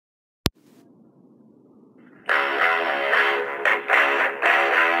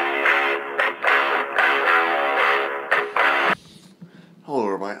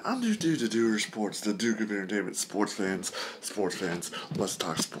to Doer Sports, the Duke of Entertainment. Sports fans, let's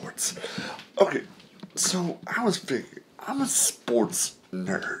talk sports. Okay, so I was thinking, I'm a sports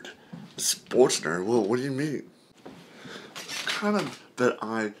nerd. Sports nerd? Well, what do you mean? Kind of that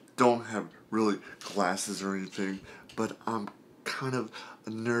I don't have really glasses or anything, but I'm kind of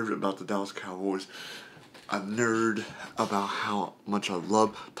a nerd about the Dallas Cowboys. A nerd about how much I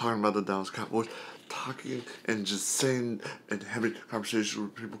love talking about the Dallas Cowboys, talking and just saying and having conversations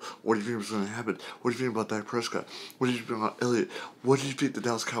with people. What do you think is going to happen? What do you think about Dak Prescott? What do you think about Elliott? What do you think the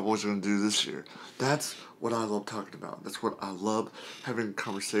Dallas Cowboys are going to do this year? That's what I love talking about. That's what I love having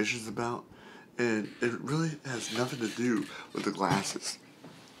conversations about. And it really has nothing to do with the glasses.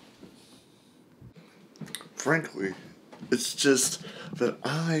 Frankly, it's just that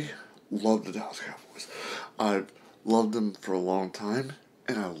I love the Dallas Cowboys. I've loved them for a long time,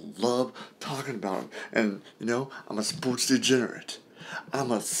 and I love talking about them. And, I'm a sports degenerate.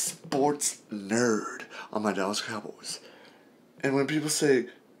 I'm a sports nerd on my Dallas Cowboys. And when people say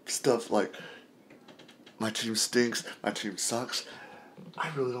stuff like, my team stinks, my team sucks,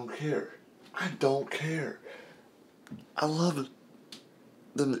 I really don't care. I don't care. I love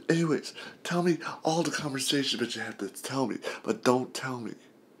them. Anyways, tell me all the conversations that you have to tell me, but don't tell me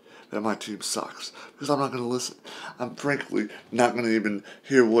that my team sucks, because I'm not going to listen. I'm frankly not going to even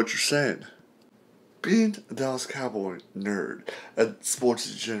hear what you're saying. Being a Dallas Cowboy nerd, a sports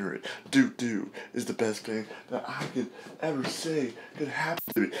degenerate, Duke is the best thing that I could ever say could happen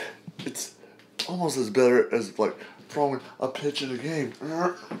to me. It's almost as better as throwing a pitch in a game.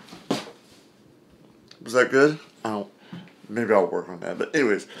 Was that good? Maybe I'll work on that. But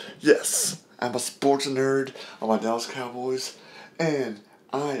anyways, yes, I'm a sports nerd on my Dallas Cowboys, and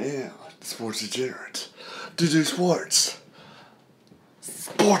I am the sports degenerate. Do sports.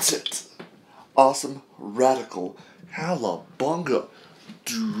 Sports it. Awesome, radical, cowabunga.